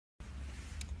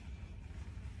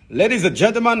Ladies and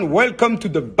gentlemen, welcome to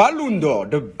the Ballon d'Or.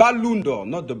 The Ballon d'Or,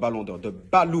 not the Ballon d'Or, the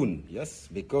Balloon. Yes,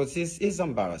 because it's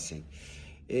embarrassing.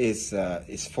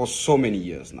 It's for so many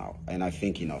years now, and I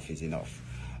think enough is enough.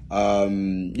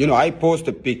 I post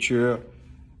a picture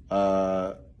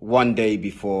one day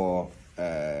before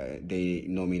they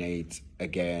nominate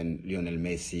again Lionel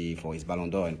Messi for his Ballon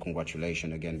d'Or, and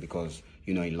congratulations again, because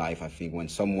in life, I think when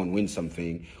someone wins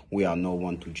something, we are no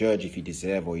one to judge if he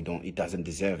deserves or he doesn't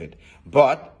deserve it.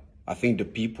 But I think the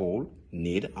people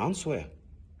need answer.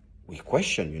 We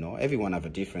question, everyone have a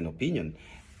different opinion.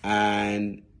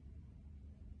 And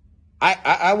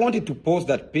I wanted to post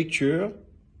that picture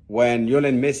when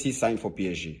Lionel Messi signed for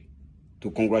PSG,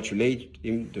 to congratulate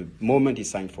him the moment he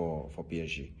signed for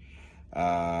PSG.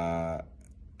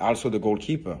 Also the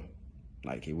goalkeeper,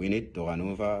 like he win it,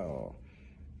 Doranova, or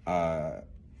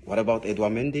what about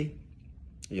Edouard Mendy?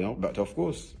 But of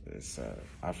course, it's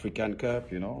African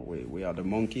Cup, we are the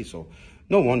monkey, so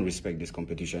no one respects this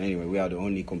competition. Anyway, we are the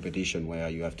only competition where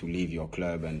you have to leave your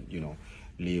club and,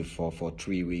 leave for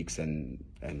 3 weeks and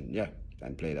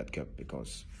play that cup,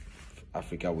 because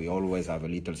Africa, we always have a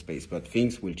little space, but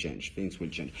things will change,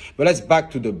 But let's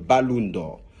back to the Ballon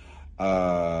d'Or.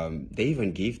 They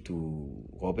even give to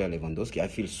Robert Lewandowski, I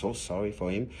feel so sorry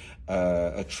for him,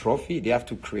 a trophy. They have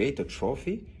to create a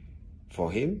trophy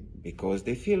for him because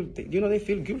they feel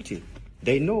guilty.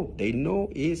 They know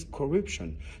it's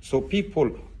corruption. So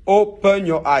people, open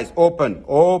your eyes, open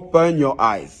your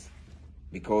eyes.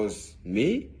 Because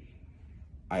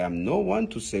I am no one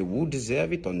to say who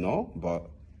deserve it or no, but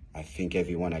I think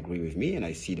everyone agree with me, and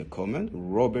I see the comment,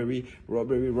 robbery,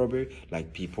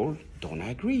 like people don't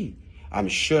agree. I'm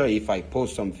sure if I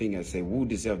post something and say who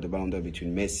deserve the Ballon d'Or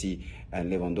between Messi and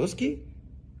Lewandowski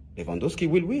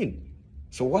will win.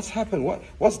 So what's happened?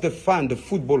 What's the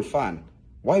football fan?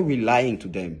 Why are we lying to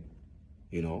them?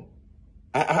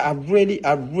 I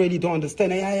really don't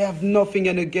understand. I have nothing,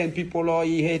 and again, people,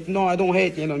 he hate. No, I don't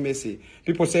hate Lionel Messi.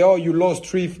 People say, oh, you lost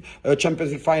 3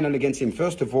 Champions League final against him.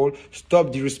 First of all, stop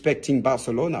disrespecting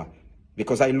Barcelona,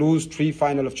 because I lose 3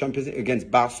 final of Champions League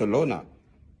against Barcelona.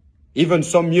 Even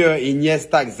some year,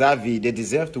 Iniesta, Xavi, they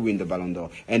deserve to win the Ballon d'Or,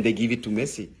 and they give it to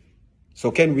Messi. So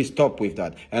can we stop with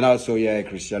that? And also,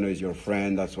 Cristiano is your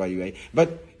friend, that's why you hate.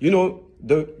 But,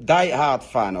 the die-hard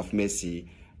fan of Messi,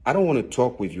 I don't want to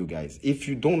talk with you guys. If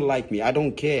you don't like me, I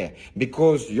don't care,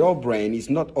 because your brain is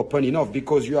not open enough,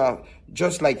 because you are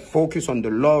just focused on the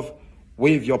love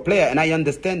with your player. And I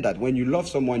understand that when you love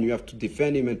someone, you have to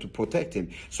defend him and to protect him.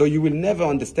 So you will never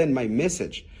understand my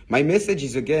message. My message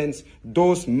is against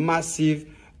those massive,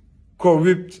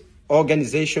 corrupt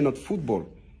organizations of football.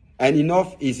 And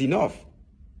enough is enough.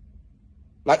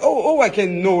 I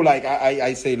can know,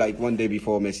 I say one day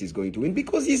before Messi is going to win,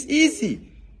 because it's easy.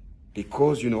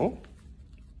 Because,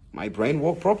 my brain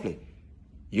works properly.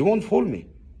 You won't fool me.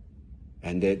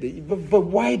 And but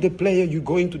why the player you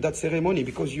going to that ceremony?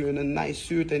 Because you're in a nice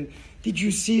suit. And did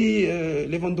you see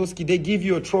Lewandowski? They give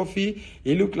you a trophy.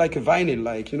 It looked like a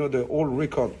vinyl, the old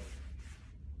record.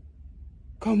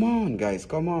 Come on, guys,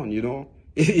 come on,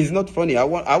 It's not funny. I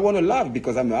want to laugh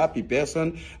because I'm a happy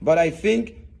person. But I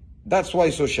think that's why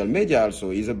social media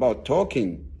also is about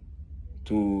talking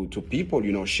to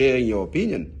people, sharing your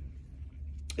opinion.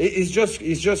 It's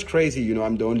just crazy,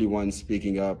 I'm the only one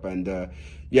speaking up, and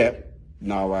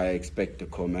now I expect the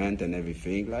comment and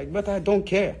everything, but I don't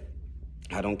care.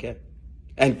 And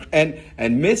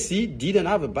Messi didn't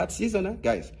have a bad season,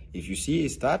 guys. If you see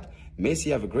his stat,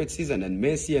 Messi have a great season, and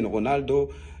Messi and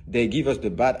Ronaldo, they give us the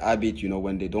bad habit,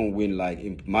 when they don't win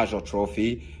in major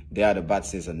trophy, they had a bad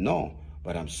season. No,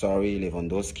 but I'm sorry,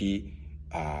 Lewandowski,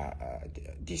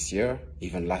 this year,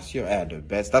 even last year, I had the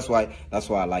best. That's why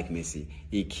I like Messi.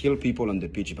 He killed people on the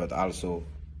pitch, but also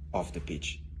off the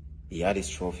pitch. He had his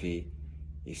trophy.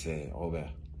 He said, Robert,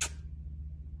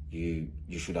 you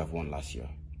should have won last year.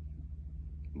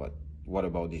 But what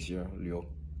about this year, Leo?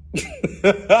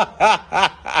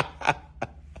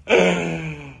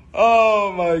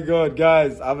 Oh my God,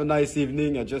 guys, have a nice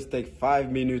evening. I just take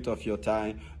 5 minutes of your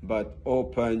time, but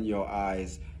open your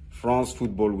eyes. France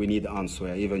football, we need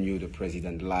answer. Even you, the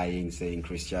president, lying, saying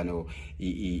Cristiano,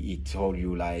 he told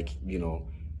you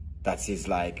that's his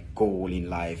goal in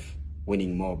life,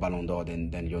 winning more Ballon d'Or than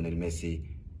Lionel Messi.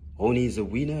 Ronnie is a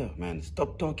winner, man.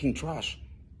 Stop talking trash.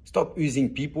 Stop using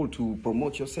people to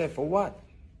promote yourself. For what?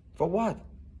 For what?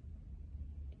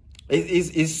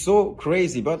 It's so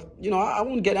crazy, but I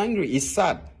won't get angry. It's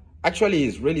sad. Actually,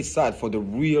 it's really sad for the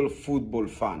real football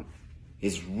fan.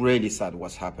 It's really sad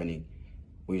what's happening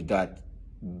with that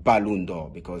Ballon d'Or,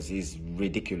 because it's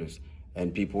ridiculous.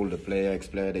 And people, the player,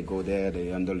 ex-player, they go there, they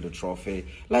handle the trophy.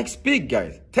 Speak,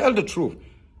 guys. Tell the truth.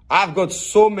 I've got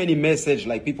so many messages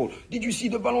like people, did you see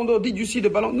the Ballon d'Or? Did you see the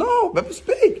Ballon? No, but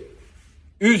speak.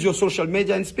 Use your social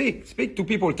media and speak. Speak to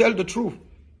people. Tell the truth.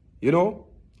 You know,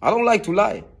 I don't like to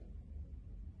lie.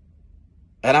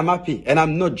 And I'm happy. And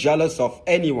I'm not jealous of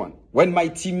anyone. When my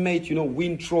teammate, you know,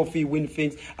 win trophy, win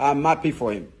things, I'm happy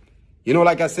for him. You know,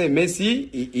 like I say,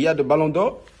 Messi, he had the Ballon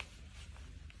d'Or.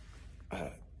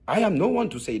 I am no one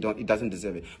to say he doesn't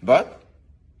deserve it. But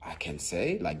I can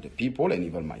say, like the people and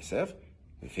even myself,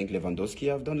 I think Lewandowski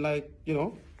have done like, you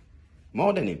know,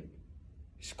 more than him.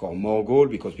 He scored more goals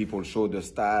because people show the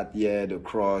stat, yeah, the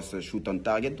cross, the shoot on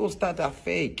target. Those stats are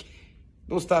fake.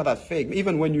 Those stats are fake.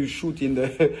 Even when you shoot in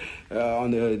the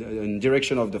in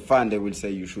direction of the fan, they will say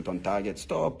you shoot on target.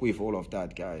 Stop with all of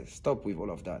that, guys. Stop with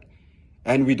all of that.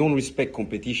 And we don't respect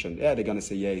competition. Yeah, they're gonna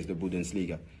say, yeah, it's the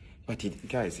Bundesliga. But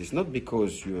guys, it's not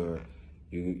because you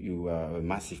are a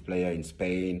massive player in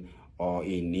Spain or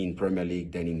in Premier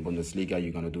League, then in Bundesliga,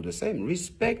 you're going to do the same.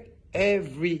 Respect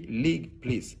every league,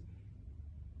 please.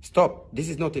 Stop. This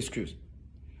is not excuse.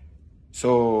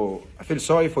 So I feel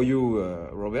sorry for you,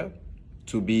 Robert,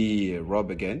 to be robbed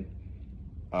again.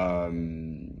 All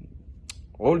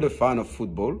the fans of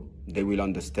football, they will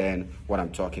understand what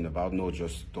I'm talking about, not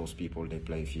just those people, they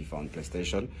play FIFA on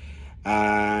PlayStation.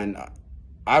 And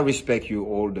I respect you,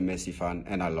 all the Messi fan,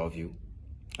 and I love you.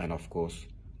 And of course,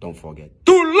 don't forget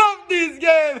to love this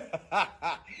game.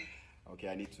 Okay,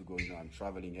 I need to go. You know, I'm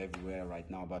traveling everywhere right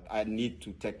now, but I need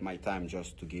to take my time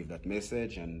just to give that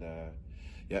message. And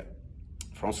yeah,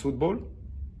 France football,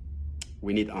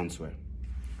 we need answer.